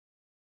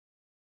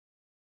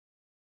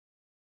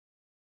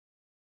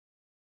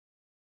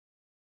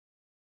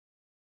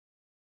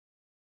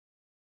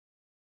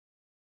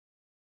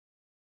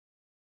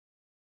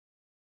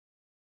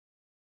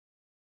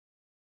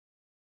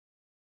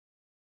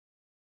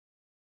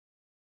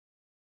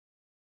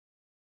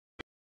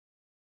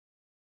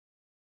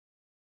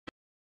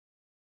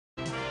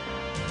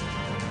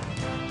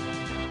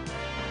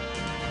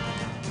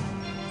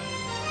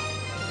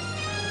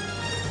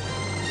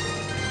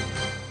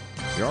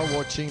You're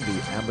watching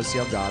the Embassy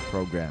of God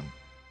program.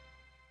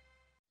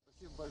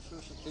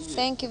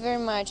 Thank you very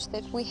much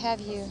that we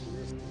have you.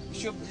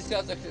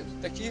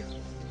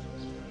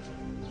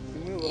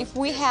 If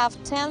we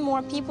have 10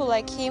 more people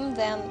like him,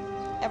 then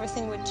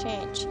everything would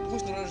change.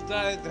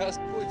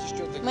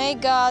 May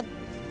God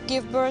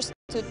give birth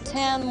to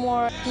 10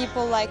 more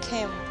people like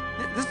him.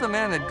 This is a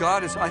man that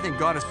I think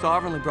God has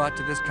sovereignly brought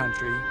to this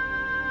country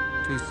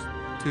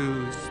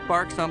to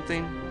spark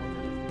something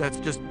that's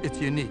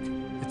it's unique.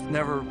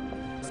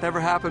 It's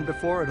never happened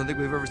before. I don't think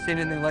we've ever seen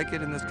anything like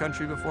it in this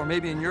country before,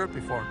 maybe in Europe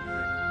before.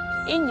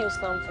 He knew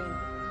something.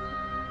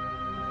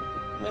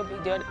 Maybe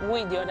the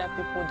other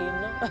people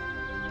didn't know.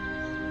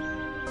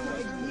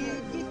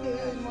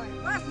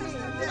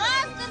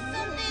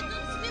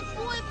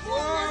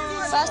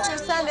 Pastor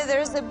Sunday, there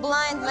is a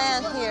blind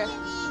man here.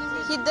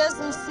 He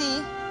doesn't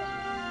see.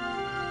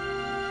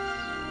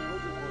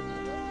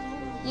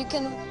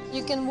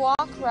 You can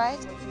walk, right?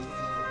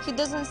 He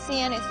doesn't see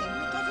anything.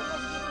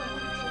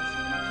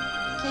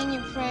 Can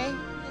you pray?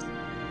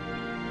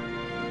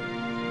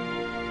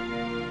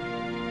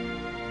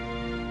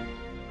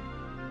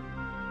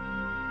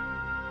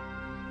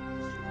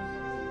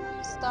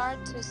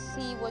 Start to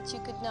see what you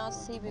could not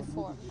see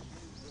before.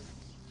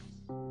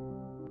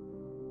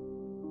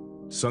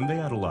 Sunday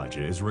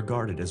Adelaja is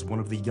regarded as one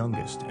of the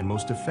youngest and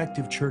most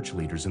effective church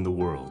leaders in the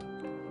world.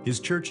 His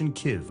church in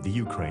Kyiv, the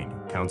Ukraine,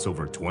 counts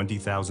over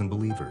 20,000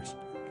 believers.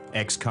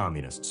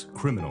 Ex-communists,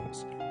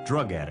 criminals,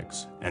 drug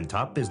addicts, and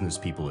top business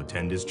people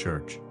attend his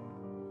church.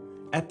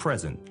 At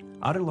present,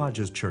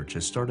 Adelaja's church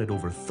has started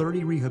over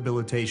 30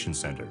 rehabilitation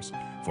centers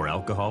for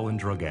alcohol and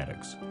drug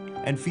addicts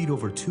and feed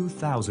over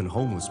 2,000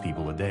 homeless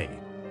people a day.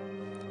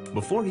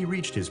 Before he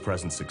reached his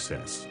present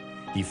success,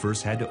 he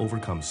first had to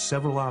overcome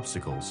several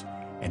obstacles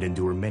and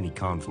endure many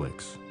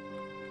conflicts.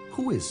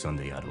 Who is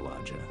Sunday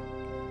Adelaja,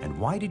 and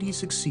why did he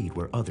succeed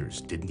where others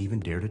didn't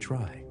even dare to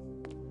try?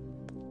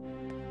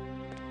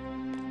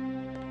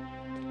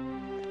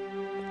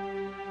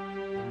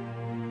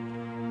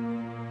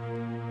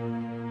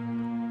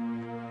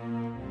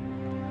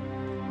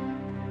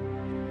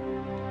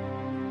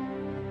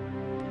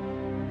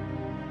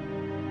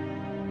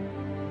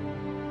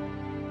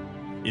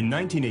 In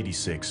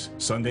 1986,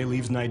 Sunday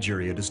leaves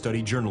Nigeria to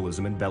study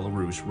journalism in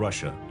Belarus,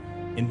 Russia.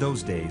 In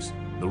those days,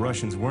 the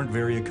Russians weren't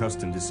very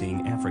accustomed to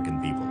seeing African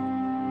people.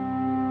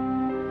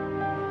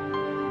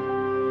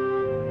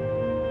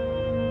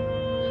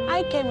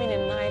 I came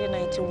in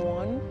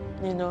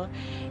 1991,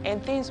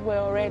 and things were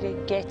already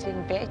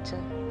getting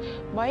better.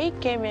 But he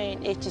came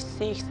in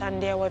 86,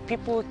 and there were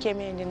people who came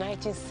in the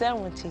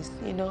 1970s,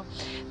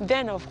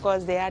 Then, of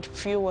course, they had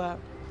fewer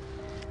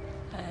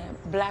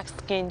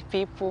black-skinned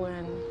people,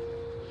 and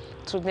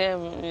to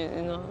them,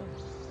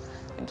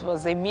 it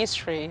was a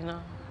mystery,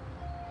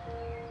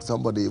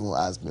 Somebody even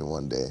asked me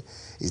one day,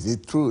 is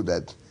it true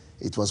that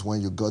it was when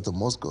you got to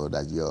Moscow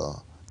that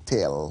your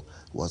tail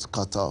was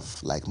cut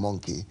off like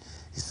monkey?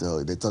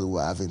 So they thought we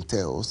were having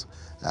tails,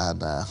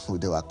 and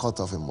they were cut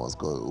off in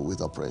Moscow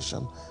with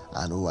operation,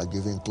 and we were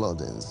given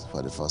clothing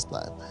for the first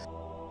time,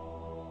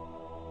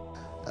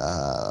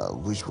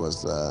 which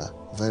was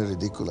very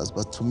ridiculous.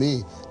 But to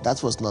me,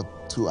 that was not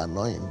too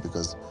annoying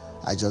because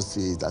I just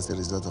see it as a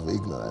result of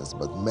ignorance.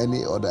 But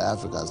many other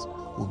Africans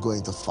will go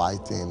into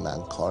fighting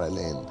and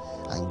quarreling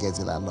and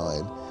getting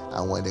annoyed.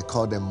 And when they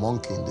call them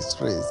monkey in the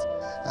streets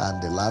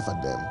and they laugh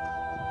at them,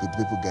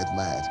 people get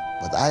mad.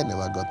 But I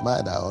never got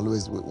mad. I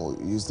always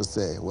used to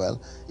say,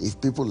 well,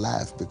 if people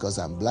laugh because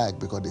I'm black,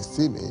 because they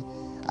see me,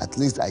 at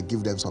least I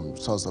give them some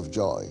source of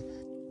joy.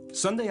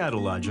 Sunday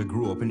Adelaja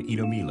grew up in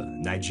Idomila,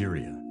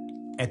 Nigeria.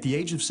 At the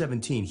age of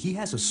 17, he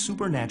has a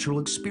supernatural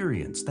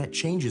experience that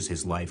changes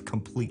his life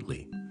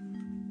completely.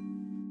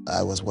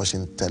 I was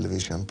watching a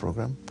television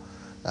program,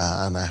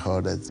 and I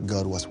heard that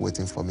God was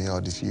waiting for me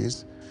all these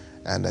years,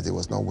 and that he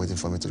was not waiting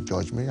for me to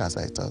judge me, as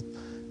I thought.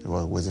 He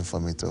was waiting for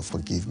me to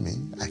forgive me.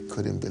 I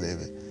couldn't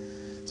believe it.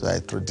 So I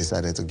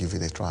decided to give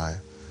it a try.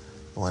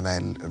 When I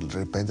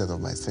repented of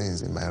my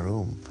sins in my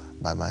room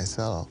by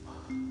myself,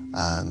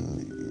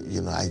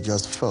 and I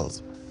just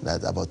felt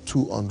that about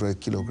 200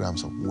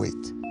 kilograms of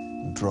weight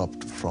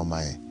dropped from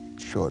my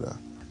shoulder.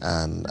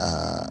 And,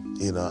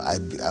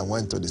 I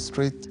went to the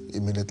street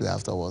immediately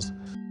afterwards,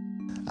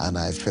 and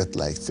I felt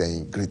like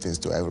saying greetings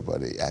to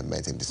everybody I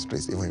met in the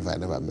streets, even if I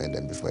never met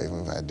them before, even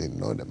if I didn't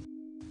know them.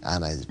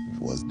 And I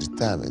was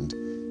determined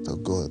to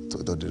go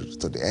to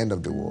the end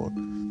of the world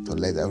to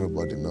let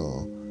everybody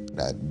know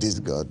that this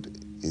God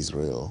is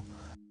real.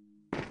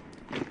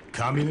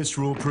 Communist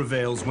rule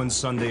prevails when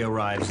Sunday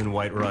arrives in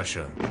White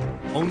Russia.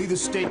 Only the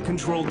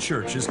state-controlled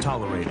church is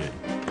tolerated.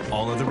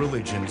 All other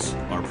religions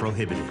are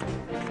prohibited.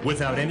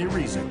 Without any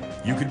reason,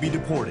 you could be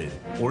deported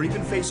or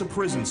even face a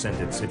prison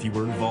sentence if you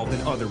were involved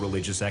in other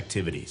religious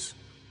activities.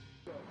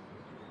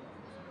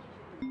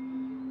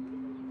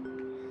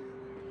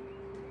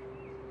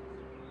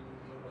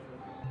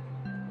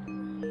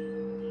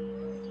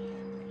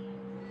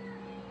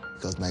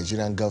 Because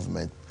Nigerian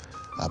government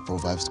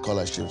provides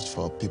scholarships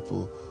for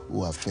people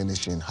who are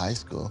finishing high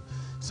school.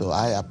 So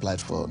I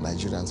applied for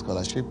Nigerian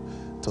scholarship,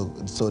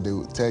 So they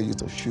will tell you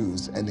to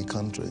choose any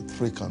country,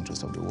 3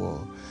 countries of the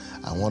world.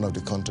 And one of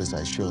the countries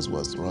I chose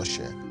was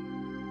Russia.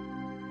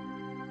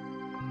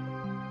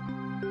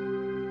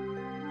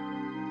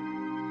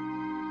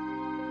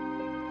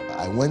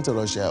 I went to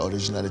Russia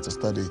originally to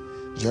study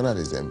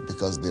journalism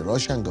because the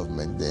Russian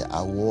government, they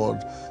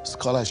award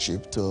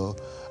scholarship to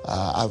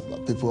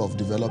people of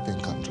developing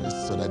countries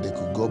so that they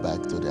could go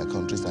back to their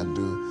countries and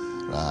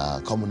do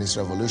communist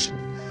revolution.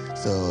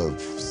 So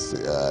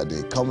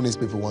the communist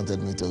people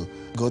wanted me to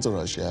go to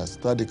Russia,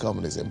 study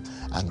communism,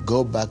 and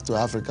go back to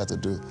Africa to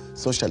do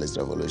socialist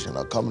revolution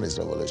or communist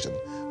revolution.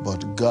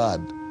 But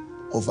God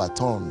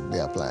overturned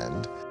their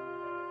plan.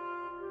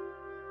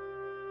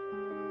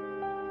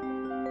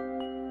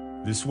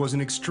 This was an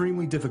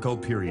extremely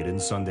difficult period in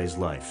Sunday's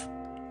life.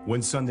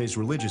 When Sunday's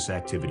religious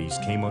activities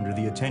came under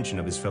the attention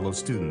of his fellow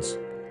students,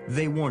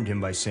 they warned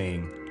him by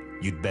saying,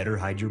 "You'd better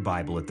hide your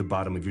Bible at the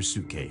bottom of your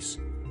suitcase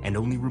and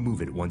only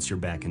remove it once you're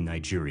back in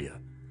Nigeria.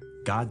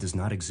 God does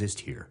not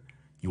exist here.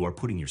 You are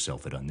putting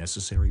yourself at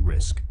unnecessary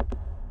risk."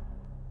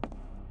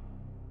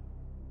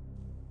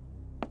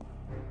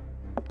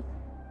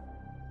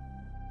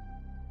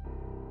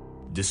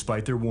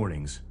 Despite their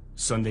warnings,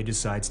 Sunday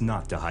decides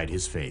not to hide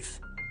his faith.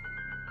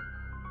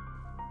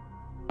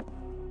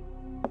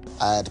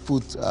 I had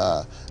put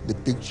the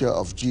picture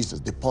of Jesus,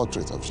 the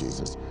portrait of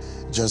Jesus,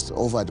 just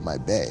over my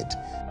bed.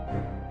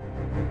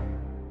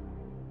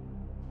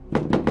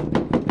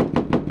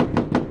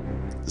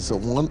 So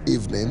one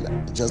evening,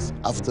 just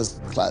after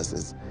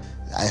classes,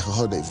 I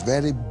heard a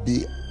very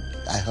big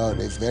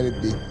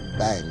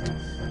bang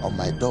on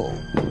my door.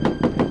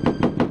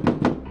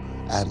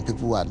 And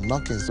people were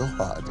knocking so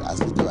hard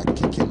as if they were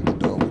kicking the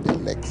door with their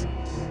legs.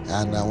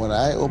 And when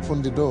I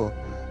opened the door,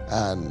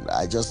 and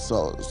I just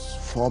saw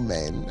 4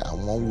 men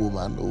and 1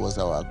 woman who was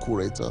our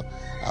curator,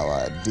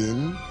 our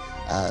dean,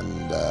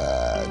 and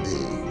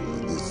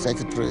the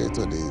secretary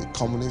to the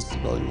Communist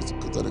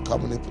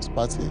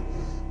Party,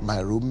 my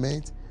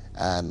roommate,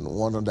 and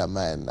 1 other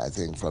man, I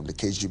think, from the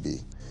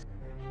KGB.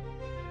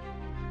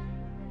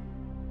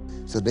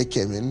 So they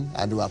came in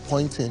and they were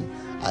pointing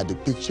at the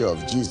picture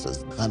of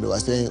Jesus, and they were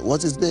saying,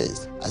 "What is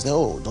this?" I said,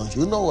 "Oh, don't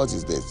you know what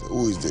is this?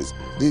 Who is this?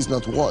 This is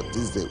not what,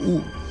 this is the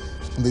who.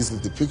 This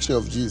is the picture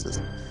of Jesus."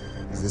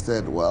 They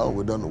said, "Well,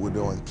 we don't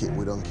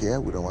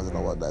care. We don't want to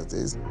know what that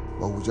is,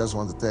 but we just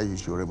want to tell you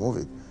should remove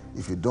it.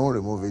 If you don't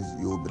remove it,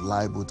 you will be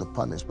liable to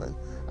punishment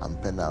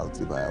and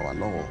penalty by our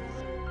law."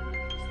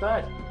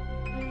 Start.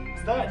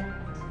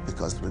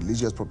 Because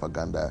religious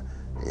propaganda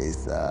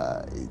is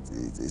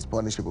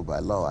punishable by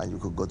law, and you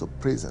could go to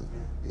prison.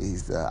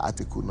 It's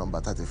Article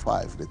number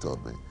 35, they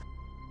told me.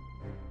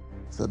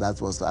 So that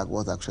was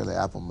what actually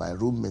happened. My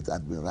roommate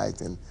had been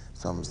writing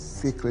some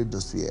secret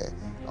dossier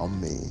on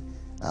me,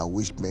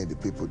 which made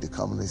the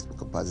Communist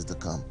Party to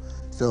come.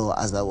 So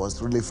as I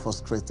was really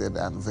frustrated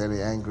and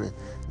very angry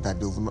that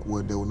they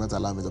would not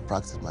allow me to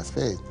practice my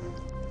faith,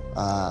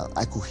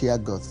 I could hear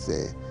God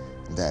say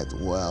that,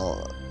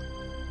 well,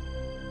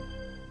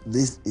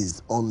 this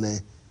is only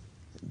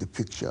the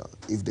picture.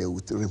 If they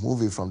would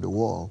remove it from the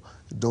wall,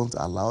 don't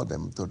allow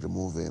them to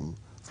remove him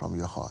from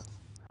your heart.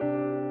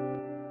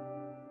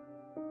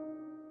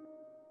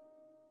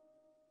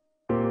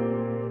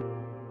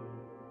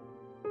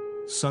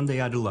 Sunday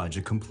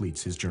Adelaja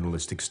completes his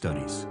journalistic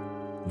studies.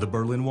 The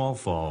Berlin Wall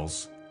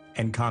falls,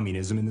 and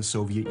communism in the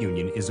Soviet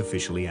Union is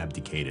officially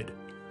abdicated.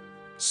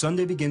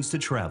 Sunday begins to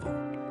travel,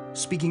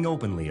 speaking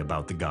openly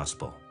about the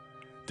gospel.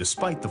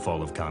 Despite the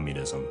fall of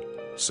communism,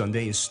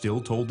 Sunday is still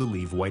told to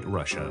leave White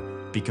Russia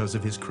because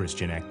of his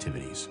Christian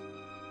activities.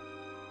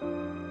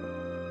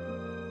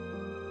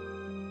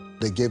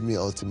 They gave me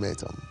an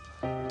ultimatum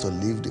to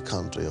leave the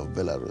country of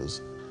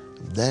Belarus.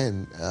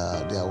 Then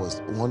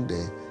one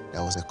day,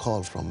 there was a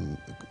call from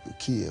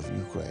Kiev,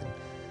 Ukraine,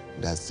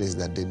 that says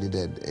that they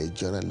needed a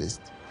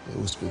journalist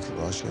who speaks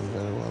Russian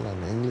very well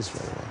and English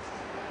very well.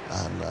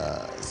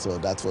 And so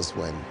that was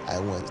when I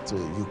went to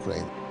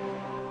Ukraine.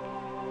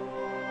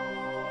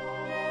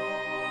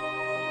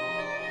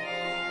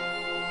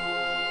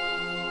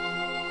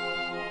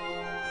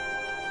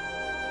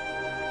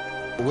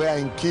 We are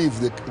in Kyiv,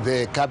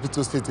 the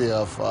capital city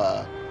of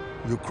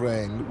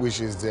Ukraine,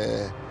 which is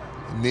the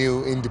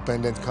new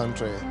independent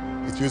country.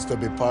 It used to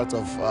be part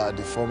of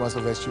the former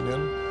Soviet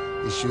Union.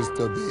 It used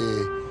to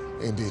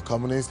be in the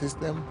communist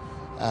system.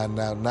 And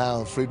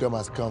now freedom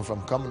has come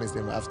from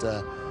communism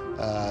after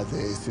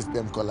the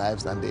system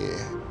collapsed and the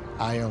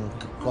Iron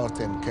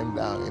Curtain came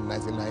down in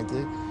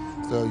 1990.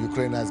 So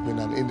Ukraine has been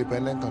an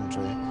independent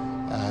country.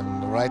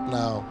 And right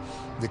now,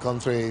 the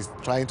country is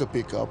trying to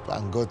pick up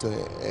and go to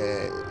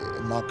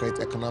a market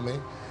economy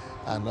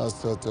and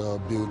also to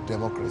build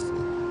democracy.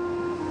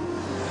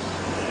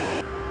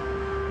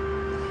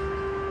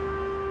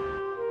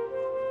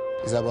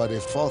 It's about the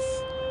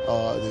 4th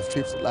or the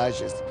 5th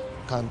largest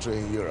country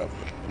in Europe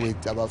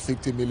with about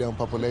 50 million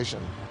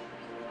population.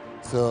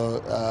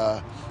 So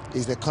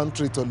it's a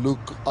country to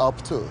look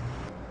up to.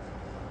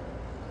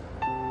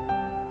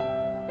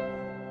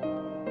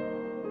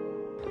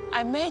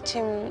 I met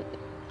him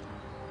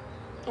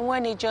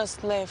when he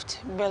just left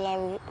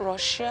Belarus,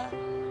 Russia,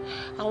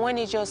 and when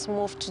he just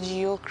moved to the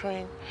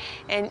Ukraine.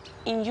 And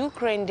in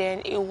Ukraine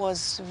then, it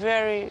was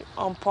very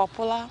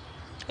unpopular.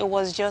 It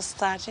was just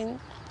starting.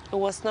 It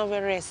was not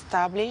very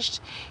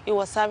established. It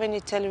was having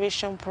a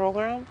television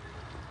program.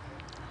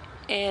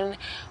 And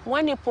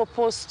when he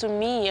proposed to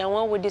me and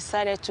when we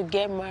decided to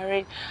get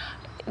married,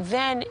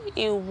 then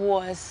it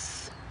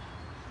was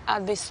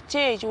at the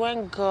stage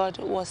when God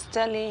was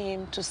telling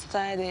him to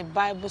start the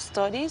Bible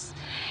studies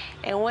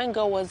and when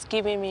God was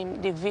giving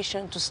him the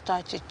vision to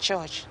start a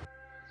church.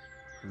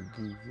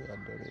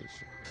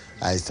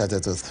 I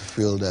started to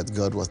feel that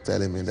God was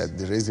telling me that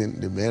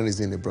the main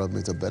reason He brought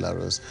me to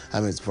Belarus,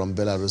 from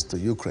Belarus to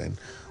Ukraine,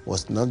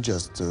 was not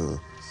just to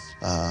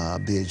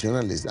be a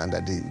journalist, and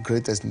that the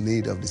greatest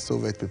need of the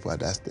Soviet people at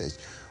that stage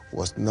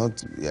was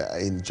not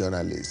in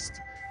journalists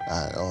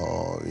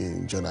or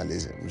in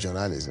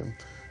journalism,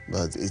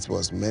 but it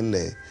was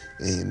mainly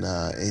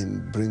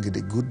in bringing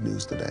the good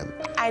news to them.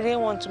 I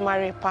didn't want to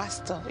marry a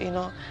pastor, you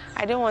know.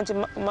 I didn't want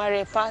to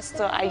marry a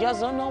pastor. I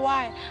just don't know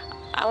why.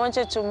 I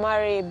wanted to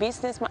marry a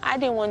businessman. I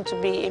didn't want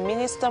to be a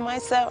minister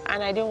myself,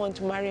 and I didn't want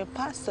to marry a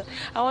pastor.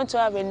 I want to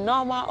have a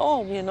normal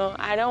home, you know.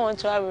 I don't want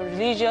to have a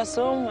religious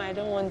home. I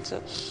don't want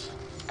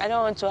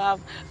to have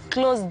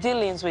close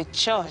dealings with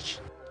church.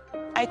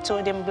 I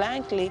told him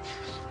blankly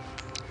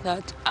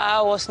that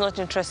I was not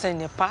interested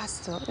in a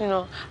pastor, you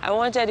know. I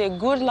wanted a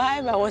good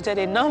life. I wanted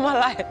a normal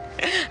life.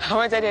 I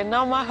wanted a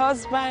normal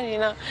husband, you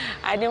know.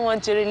 I didn't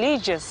want a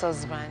religious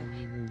husband.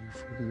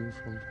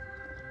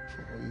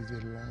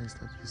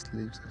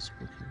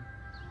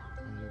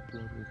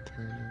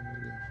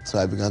 So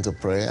I began to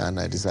pray, and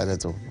I decided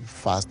to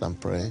fast and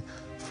pray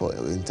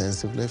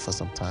intensively for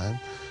some time.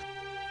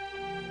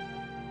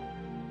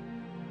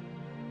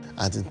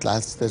 And it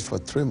lasted for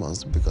 3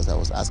 months because I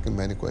was asking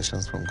many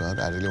questions from God.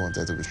 I really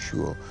wanted to be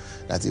sure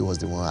that He was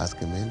the one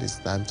asking me this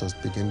time to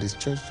begin this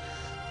church.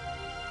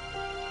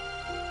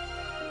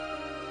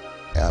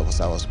 I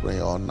was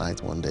praying all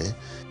night one day.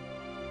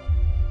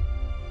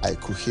 I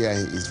could hear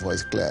His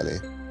voice clearly.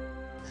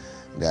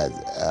 That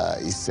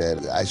He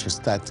said I should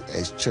start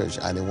a church,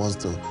 and He wants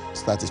to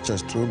start a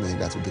church through me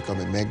that will become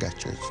a mega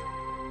church.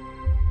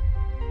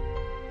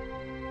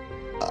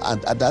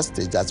 And at that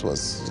stage, that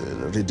was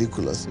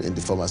ridiculous in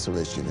the former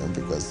Soviet Union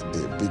because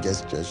the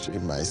biggest church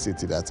in my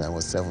city that time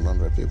was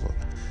 700 people.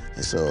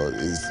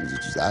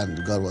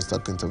 And God was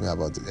talking to me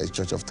about a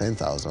church of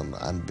 10,000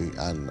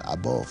 and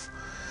above.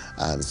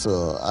 And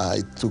so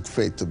I took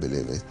faith to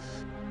believe it.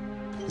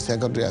 The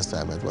secondary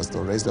assignment was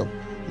to raise up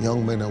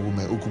young men and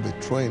women who could be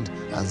trained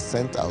and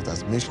sent out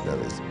as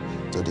missionaries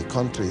to the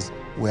countries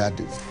where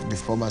the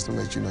former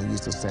Soviet Union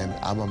used to send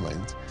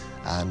armament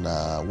and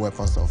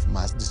weapons of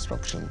mass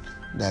destruction.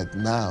 That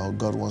now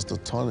God wants to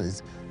turn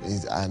it,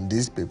 and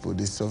these people,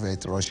 these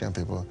Soviet Russian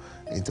people,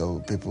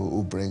 into people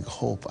who bring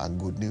hope and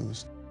good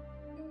news.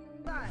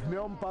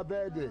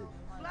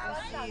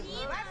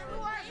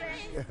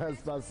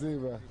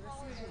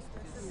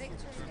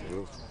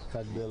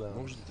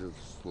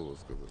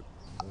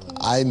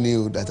 I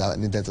knew that I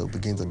needed to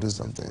begin to do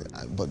something,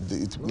 but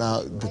it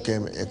now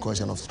became a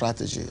question of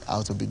strategy,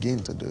 how to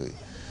begin to do it.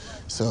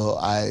 So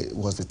I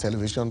was a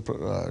television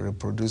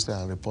producer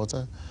and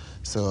reporter,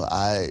 so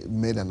I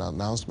made an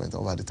announcement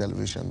over the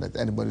television that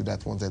anybody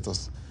that wanted to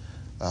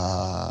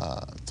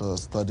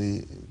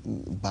study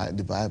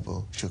the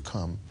Bible should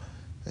come.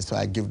 And so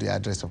I gave the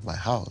address of my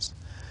house.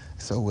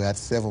 So we had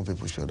 7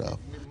 people showed up.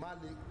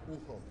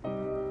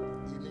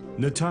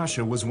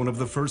 Natasha was one of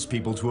the first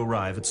people to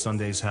arrive at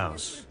Sunday's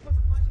house.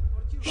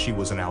 She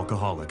was an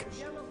alcoholic.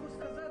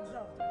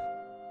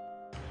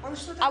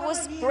 I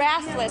was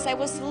breathless. I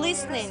was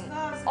listening,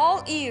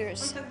 all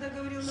ears.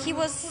 He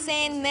was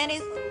saying many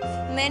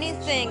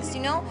things,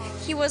 you know.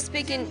 He was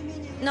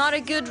speaking not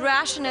a good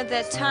Russian at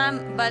that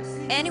time, but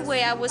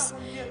anyway, I was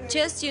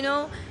just, you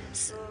know,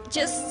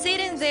 just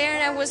sitting there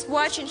and I was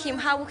watching him,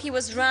 how he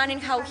was running,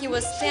 how he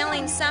was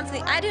telling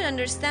something. I didn't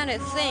understand a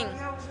thing,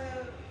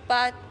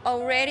 but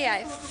already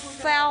I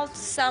felt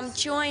some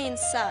joy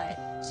inside.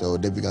 So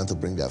they began to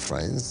bring their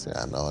friends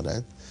and all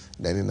that.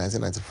 Then in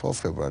 1994,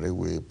 February,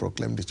 we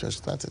proclaimed the church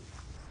started.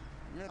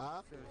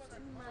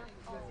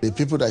 The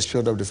people that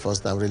showed up the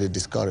first time really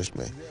discouraged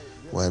me.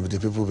 When the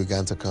people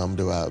began to come,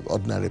 they were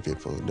ordinary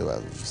people. They were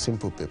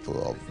simple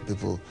people,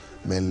 people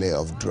mainly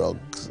of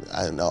drugs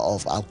and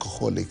of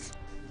alcoholic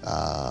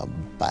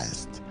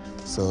past.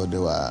 So they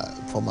were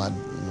former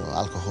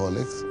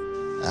alcoholics,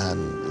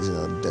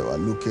 and they were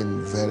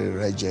looking very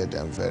rigid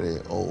and very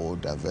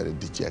old and very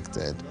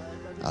dejected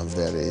and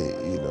very,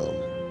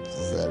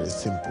 very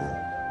simple.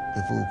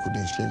 People who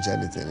couldn't change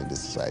anything in the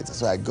society.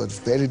 So I got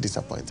very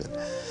disappointed.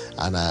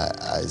 And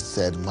I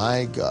said,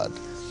 my God,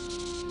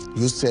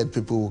 you said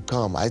people will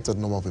come. I thought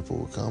normal people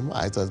would come.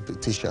 I thought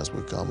teachers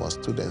would come, or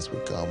students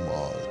would come,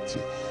 or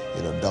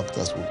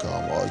doctors would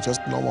come, or just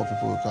normal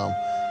people would come.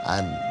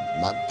 And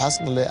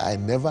personally, I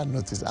never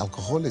noticed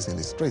alcoholics in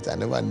the street. I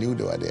never knew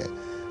they were there,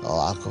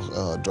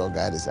 or drug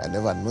addicts. I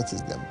never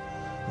noticed them.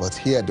 But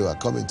here they were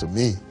coming to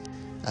me,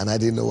 and I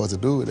didn't know what to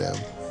do with them.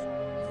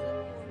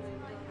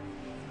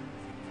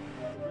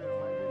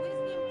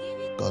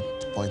 God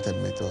pointed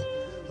me to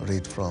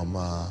read from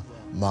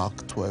Mark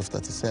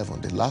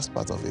 12:37. The last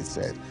part of it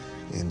said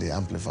in the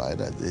Amplified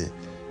that the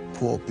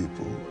poor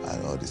people,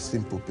 or the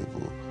simple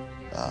people,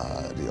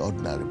 the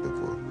ordinary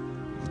people,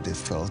 they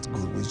felt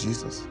good with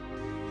Jesus.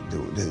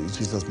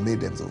 Jesus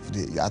made them,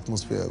 the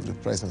atmosphere of the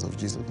presence of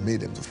Jesus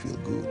made them to feel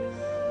good.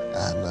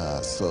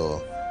 And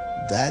so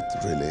that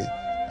really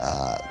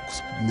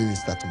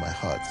ministered to my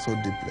heart so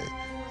deeply.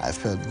 I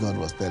felt God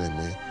was telling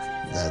me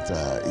that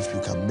if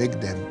you can make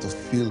them to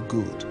feel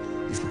good,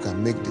 if you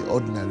can make the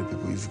ordinary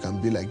people, if you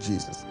can be like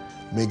Jesus,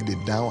 make the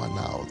down and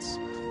outs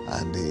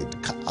and the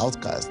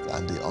outcasts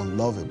and the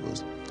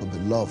unlovables to be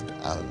loved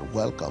and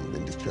welcomed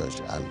in the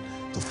church and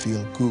to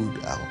feel good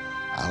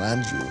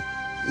around you.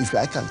 If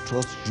I can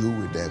trust you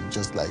with them,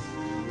 just like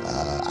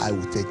I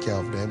will take care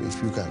of them, if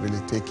you can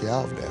really take care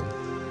of them,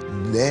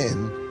 then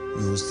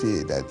you will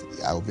see that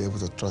I will be able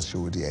to trust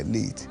you with the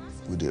elite,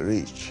 with the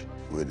rich,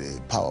 with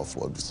the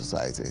powerful of the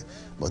society.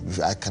 But if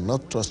I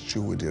cannot trust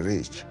you with the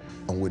rich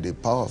and with the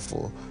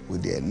powerful,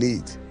 with the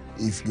elite,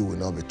 if you will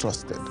not be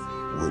trusted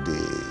with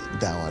the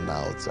down and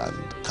outs and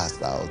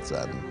cast outs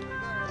and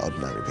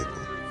ordinary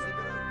people.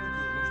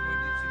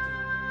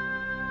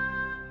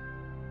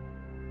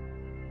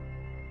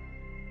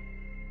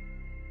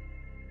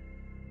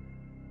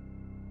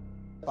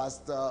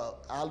 Pastor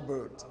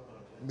Albert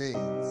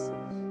means.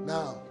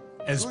 Now,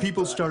 as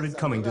people started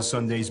coming to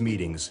Sunday's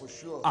meetings,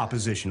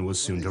 opposition was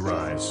soon to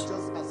rise.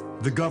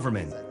 The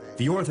government,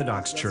 the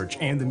Orthodox Church,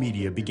 and the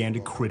media began to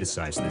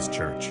criticize this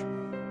church.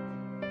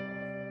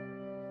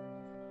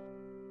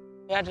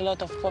 We had a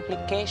lot of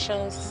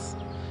publications,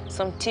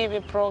 some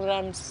TV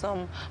programs,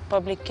 some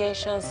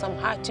publications, some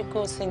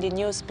articles in the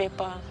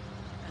newspaper.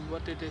 And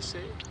what did they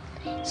say?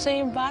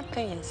 Saying bad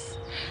things,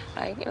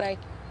 like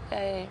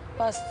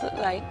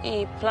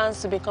he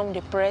plans to become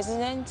the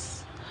president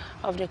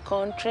of the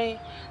country,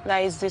 that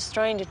is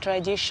destroying the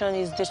tradition,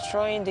 is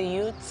destroying the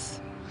youths,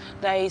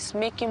 that is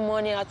making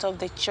money out of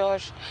the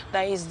church,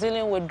 that is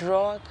dealing with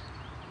drug,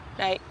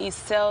 that he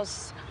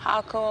sells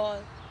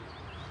alcohol.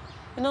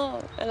 You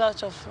know, a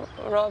lot of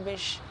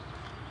rubbish.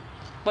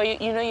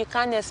 But you know, you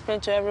can't explain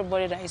to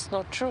everybody that it's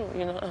not true,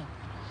 you know.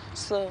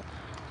 So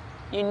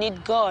you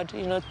need God,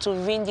 you know, to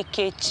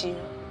vindicate you.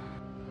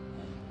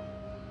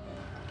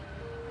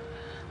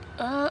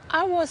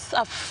 I was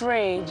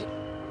afraid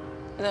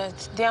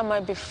that there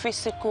might be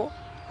physical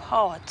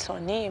hurt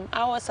on him.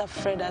 I was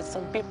afraid that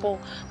some people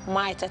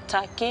might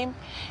attack him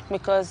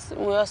because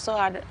we also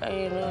had,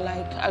 you know,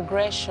 like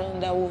aggression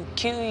that will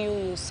kill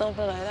you,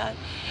 something like that.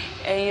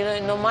 And, you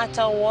know, no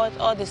matter what,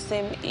 all the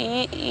same,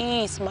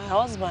 he is my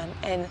husband,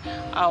 and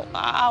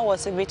I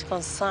was a bit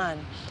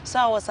concerned. So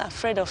I was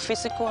afraid of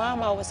physical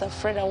harm. I was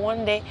afraid that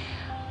one day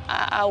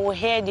I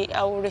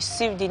will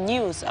receive the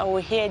news. I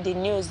will hear the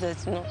news that,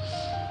 you know,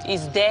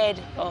 he's dead,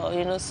 or,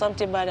 you know,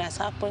 something bad has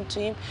happened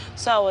to him.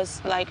 So I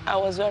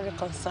was very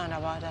concerned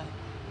about that.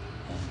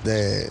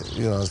 They,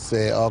 you know,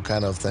 say all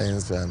kind of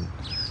things and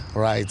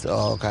write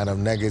all kind of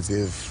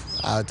negative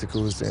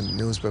articles in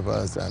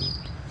newspapers and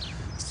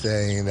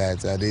saying that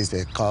this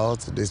is a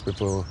cult, these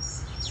people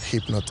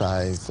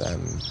hypnotize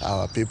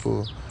our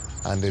people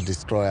and they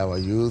destroy our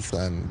youth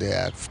and they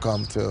have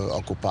come to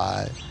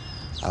occupy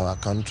our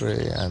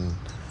country and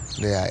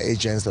they are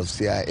agents of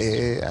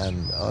CIA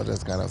and all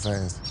those kind of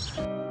things.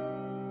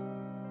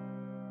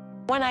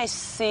 When I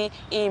see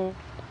him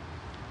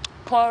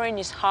pouring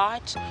his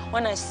heart,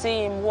 when I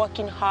see him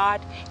working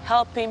hard,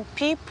 helping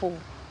people,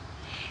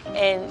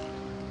 and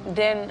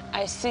then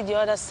I see the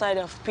other side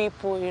of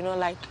people, you know,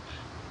 like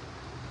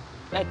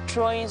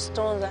throwing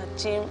stones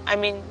at him. I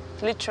mean,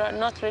 literally,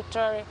 not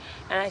literally,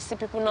 and I see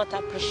people not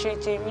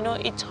appreciating, you know,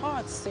 it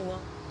hurts, you know.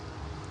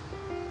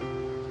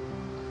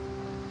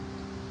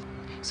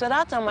 So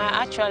that time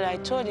I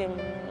told him,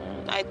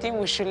 I think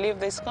we should leave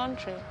this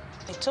country.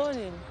 I told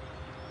him.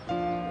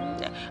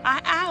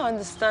 I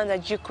understand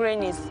that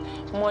Ukraine is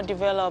more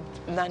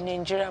developed than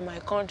Nigeria, my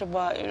country,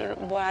 but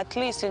at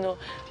least, you know,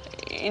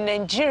 in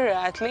Nigeria,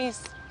 at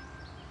least,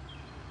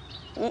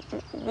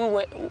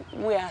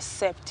 we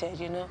accepted,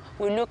 you know.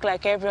 We look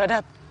like every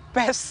other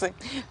person,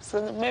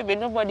 so maybe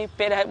nobody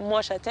paid that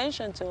much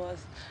attention to us.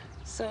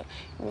 So,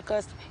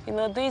 because, you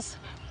know, these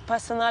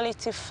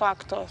personality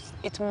factors,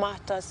 it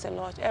matters a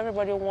lot.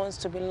 Everybody wants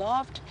to be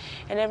loved,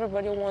 and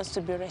everybody wants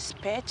to be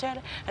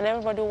respected, and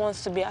everybody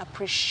wants to be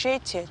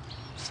appreciated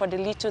for the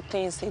little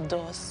things he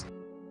does.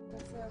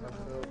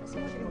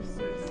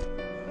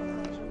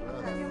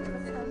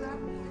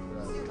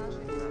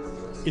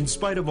 In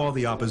spite of all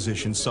the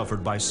opposition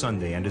suffered by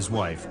Sunday and his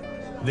wife,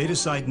 they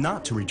decide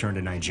not to return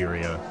to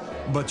Nigeria,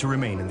 but to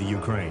remain in the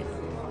Ukraine.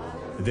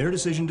 Their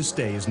decision to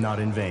stay is not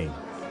in vain.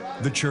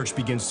 The church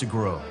begins to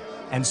grow,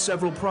 and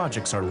several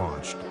projects are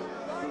launched.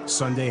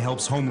 Sunday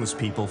helps homeless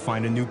people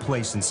find a new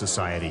place in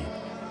society.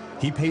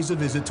 He pays a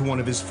visit to one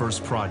of his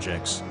first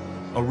projects,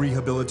 a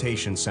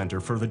rehabilitation center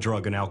for the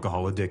drug and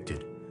alcohol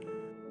addicted.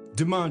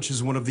 Dimanche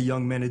is one of the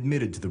young men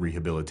admitted to the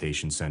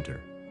rehabilitation center.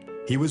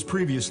 He was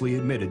previously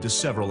admitted to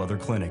several other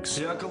clinics.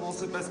 I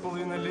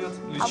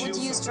would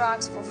use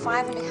drugs for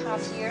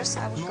 5.5 years.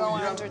 I would go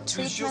under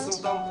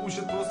treatment.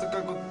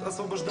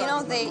 You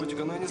know,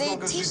 they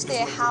teach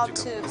there how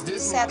to be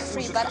set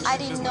free, but I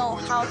didn't know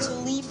how to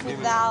live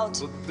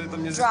without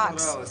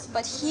drugs.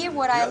 But here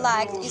what I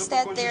liked is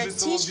that they're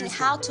teaching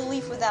how to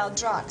live without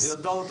drugs.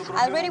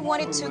 I really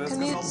wanted to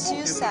commit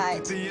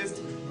suicide.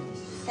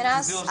 And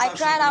as I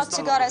cried out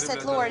to God, I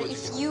said, Lord,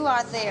 if you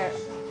are there,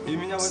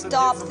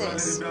 stop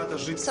this.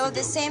 So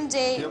the same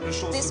day,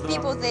 these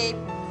people, they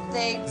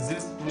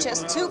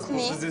just took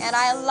me, and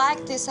I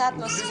liked this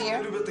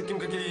atmosphere.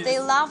 They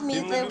love me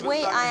the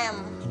way I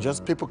am.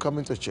 Just people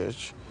coming to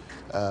church,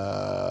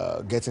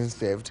 getting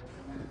saved.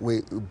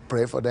 We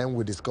pray for them.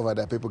 We discover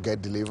that people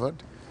get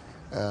delivered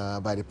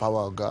by the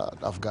power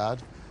of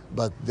God.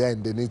 But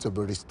then they need to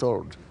be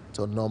restored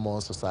to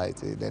normal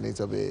society. They need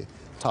to be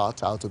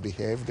taught how to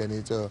behave. They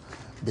need to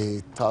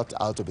be taught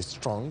how to be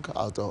strong,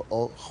 how to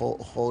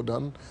hold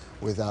on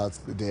without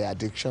the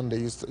addiction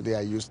they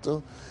are used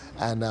to.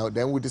 And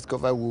then we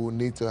discover we will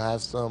need to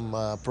have some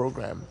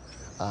program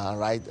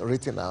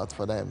written out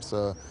for them.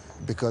 So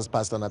because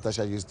Pastor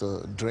Natasha used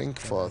to drink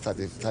for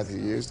 30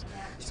 years,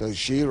 so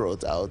she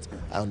wrote out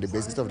on the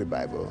basis of the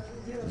Bible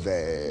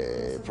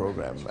the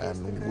program,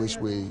 and which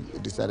we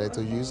decided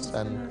to use,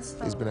 and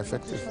it's been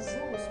effective.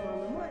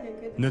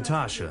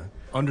 Natasha,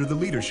 under the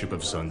leadership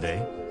of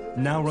Sunday,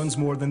 now runs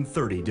more than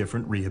 30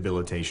 different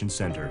rehabilitation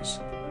centers.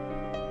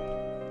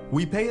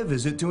 We pay a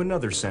visit to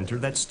another center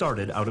that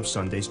started out of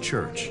Sunday's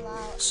church,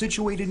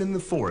 situated in the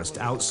forest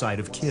outside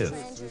of Kiev.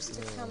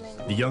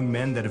 The young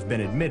men that have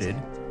been admitted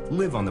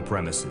live on the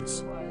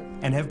premises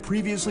and have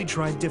previously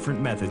tried different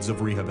methods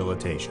of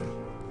rehabilitation.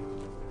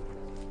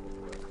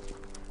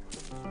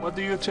 What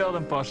do you tell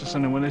them, Pastor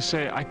Sunday, when they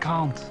say, I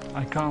can't?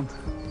 I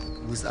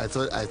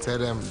tell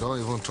them, don't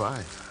even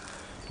try.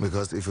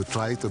 Because if you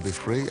try to be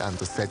free and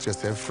to set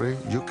yourself free,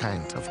 you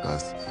can't, of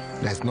course.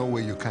 There's no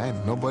way you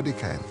can. Nobody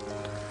can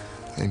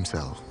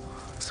himself.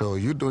 So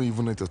you don't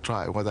even need to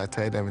try. What I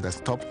tell them is that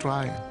stop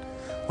trying.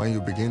 When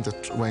you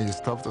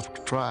stop to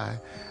try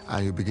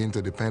and you begin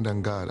to depend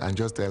on God and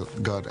just tell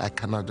God, I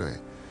cannot do it,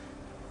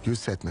 you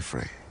set me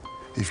free.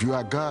 If you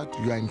are God,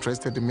 you are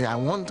interested in me, I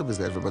want to be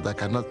set free, but I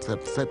cannot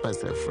set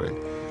myself free.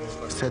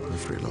 Set me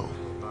free, Lord.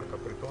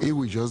 He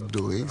will just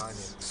do it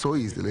so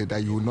easily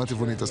that you will not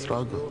even need to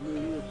struggle.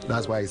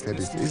 That's why he said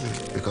it's easy,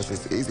 because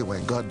it's easy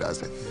when God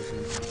does it.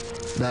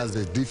 That's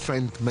a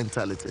different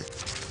mentality.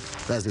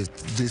 That's a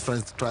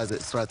different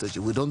strategy.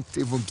 We don't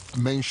even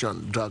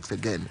mention drugs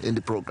again in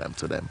the program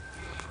to them.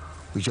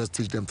 We just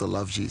teach them to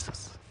love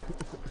Jesus.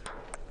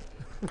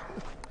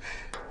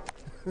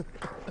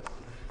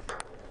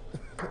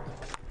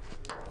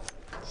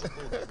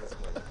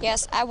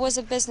 Yes, I was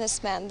a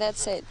businessman,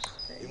 that's it.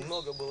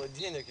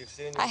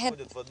 I had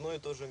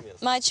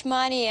much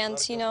money, and,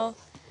 you know,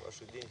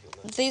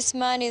 this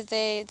money,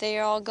 they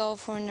all go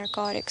for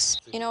narcotics.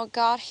 You know,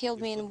 God healed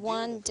me in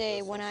one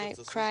day when I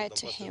cried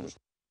to Him.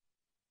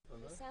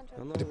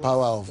 The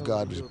power of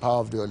God, the power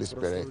of the Holy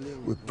Spirit,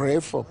 we pray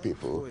for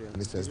people and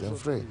it sets them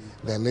free.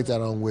 Then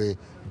later on we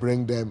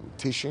bring them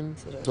teaching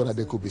so that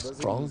they could be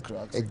strong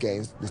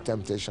against the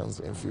temptations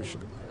in future.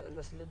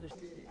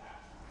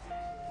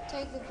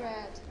 Take the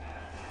bread.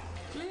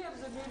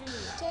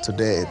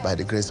 Today, by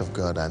the grace of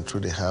God and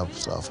through the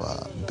helps of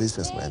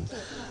businessmen,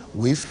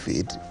 we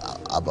feed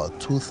about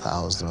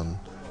 2,000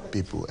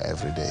 people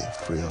every day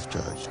free of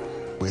charge.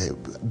 We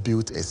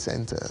built a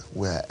center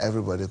where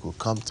everybody could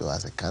come to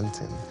as a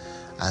canteen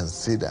and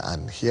sit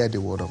and hear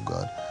the word of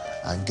God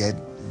and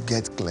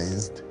get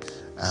cleansed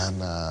and,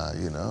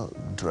 you know,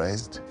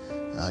 dressed,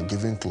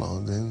 given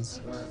clothing,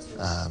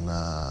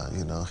 and,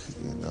 you know,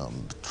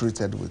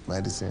 treated with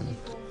medicine.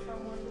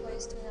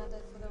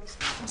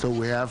 So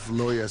we have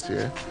lawyers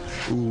here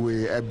who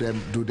will help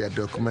them do their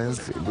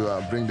documents, we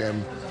will bring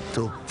them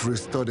to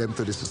restore them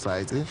to the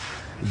society.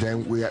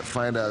 Then we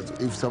find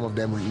out if some of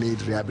them need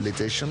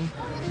rehabilitation,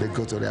 they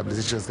go to the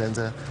rehabilitation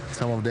center.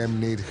 Some of them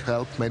need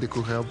help,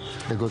 medical help,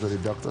 they go to the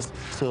doctors.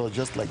 So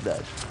just like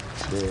that,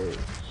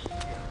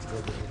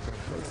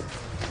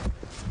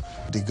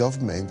 the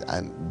government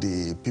and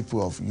the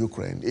people of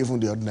Ukraine, even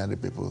the ordinary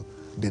people,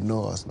 they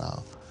know us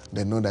now.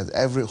 They know that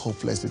every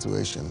hopeless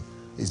situation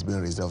is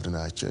being resolved in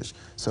our church.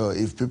 So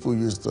if people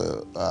used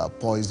to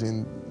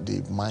poison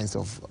the minds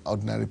of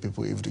ordinary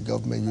people, if the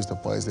government used to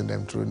poison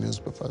them through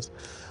newspapers,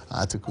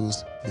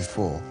 articles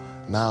before,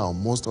 now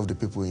most of the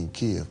people in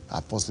Kiev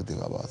are positive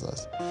about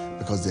us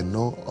because they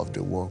know of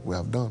the work we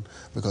have done.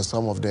 Because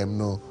some of them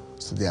know,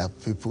 so there are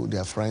people,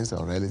 their friends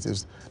or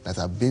relatives that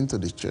have been to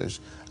the church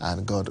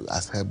and God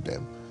has helped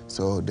them.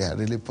 So they are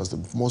really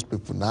positive. Most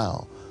people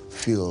now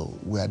feel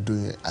we are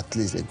doing at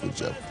least a good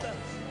job.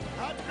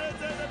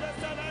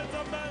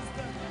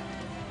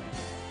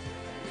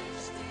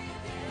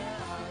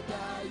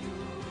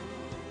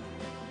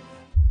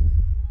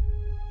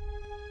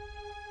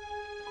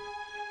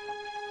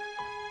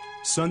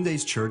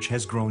 Sunday's church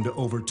has grown to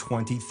over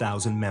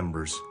 20,000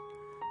 members.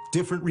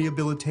 Different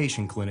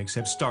rehabilitation clinics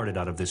have started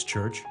out of this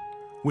church,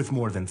 with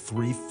more than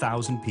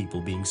 3,000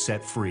 people being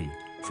set free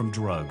from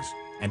drugs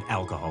and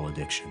alcohol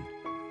addiction.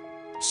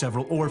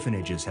 Several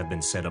orphanages have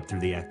been set up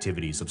through the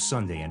activities of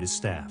Sunday and his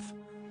staff.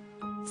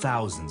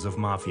 Thousands of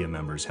Mafia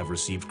members have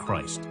received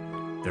Christ,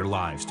 their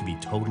lives to be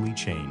totally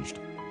changed.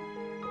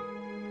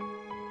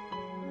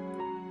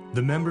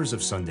 The members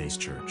of Sunday's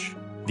church,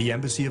 the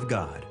Embassy of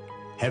God,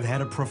 have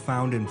had a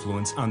profound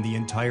influence on the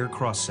entire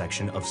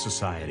cross-section of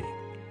society.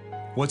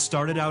 What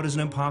started out as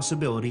an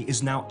impossibility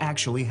is now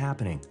actually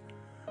happening.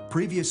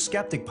 Previous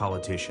skeptic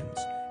politicians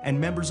and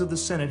members of the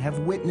Senate have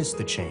witnessed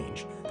the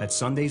change that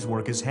Sunday's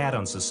work has had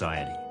on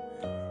society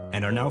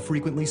and are now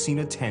frequently seen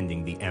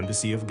attending the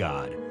Embassy of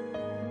God.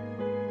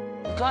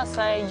 God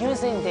started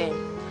using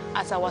them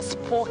as our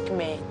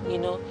spokesman, you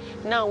know.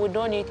 Now we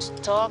don't need to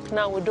talk,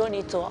 now we don't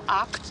need to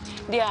act.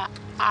 They are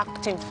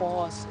acting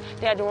for us.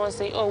 They are the ones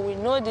saying, oh, we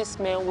know this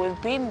man,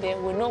 we've been there,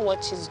 we know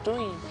what he's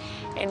doing.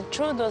 And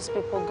through those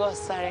people, God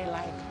started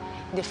like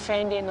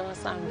defending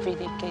us and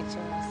vindicating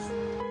us.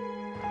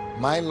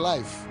 My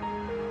life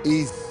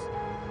is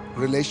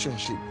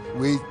relationship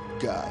with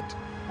God,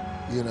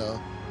 you know,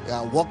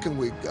 walking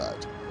with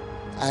God.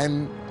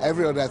 And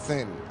every other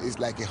thing is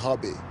like a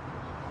hobby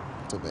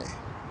to me.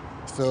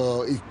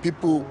 So if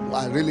people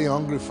are really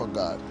hungry for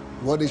God,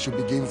 what they should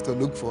begin to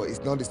look for is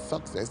not the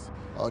success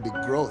or the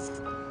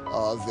growth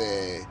or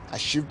the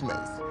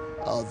achievements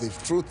or the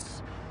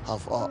fruits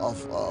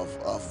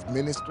of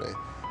ministry.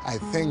 I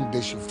think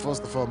they should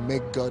first of all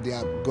make God,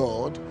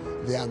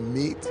 their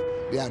meat,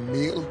 their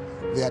meal,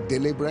 their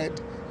daily bread,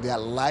 their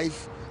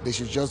life. They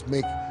should just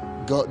make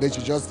God, they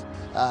should just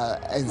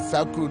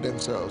encircle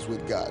themselves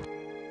with God.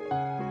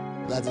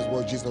 That is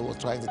what Jesus was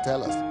trying to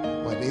tell us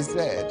when he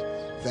said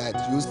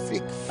that you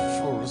seek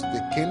first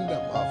the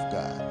kingdom of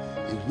God.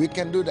 If we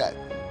can do that,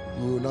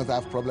 we will not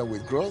have problem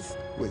with growth,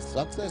 with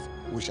success,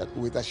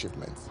 with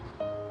achievements.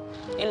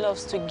 He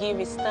loves to give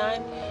his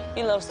time,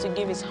 he loves to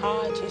give his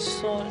heart, his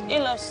soul. He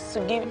loves to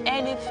give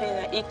anything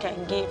that he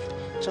can give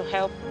to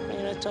help, you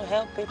know, to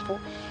help people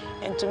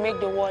and to make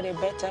the world a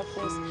better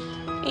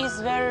place. It's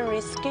very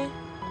risky.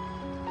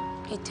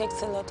 It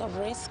takes a lot of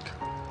risk.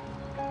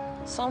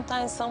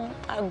 Sometimes some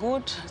are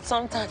good,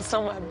 sometimes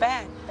some are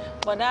bad,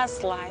 but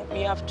that's life,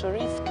 you have to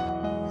risk.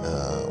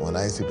 When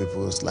I see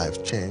people's lives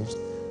changed,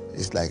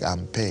 it's like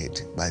I'm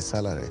paid by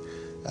salary.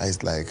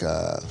 It's like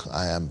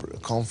I am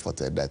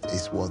comforted that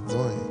it's worth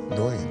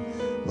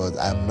doing. But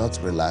I'm not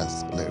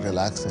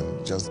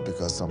relaxing just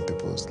because some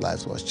people's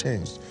lives was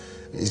changed.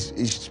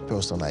 Each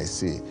person I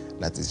see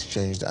that is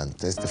changed and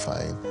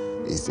testifying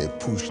is a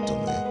push to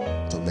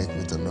me to make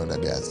me to know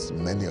that there's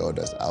many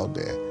others out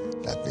there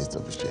that needs to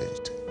be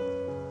changed.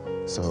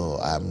 So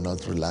I'm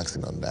not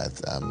relaxing on that.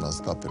 I'm not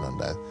stopping on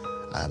that.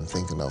 I'm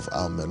thinking of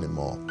how many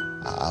more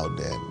are out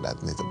there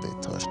that need to be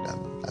touched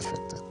and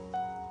affected.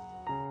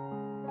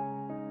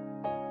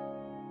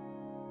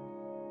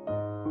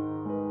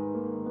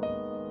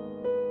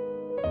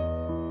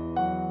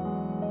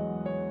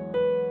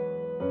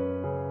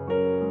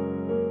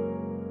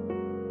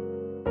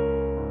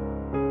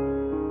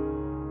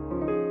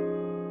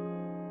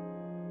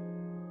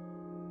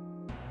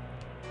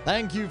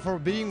 Thank you for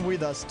being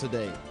with us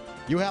today.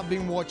 You have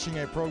been watching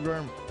a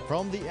program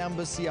from the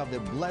Embassy of the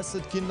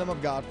Blessed Kingdom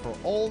of God for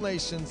all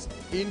nations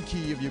in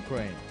Kyiv,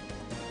 Ukraine.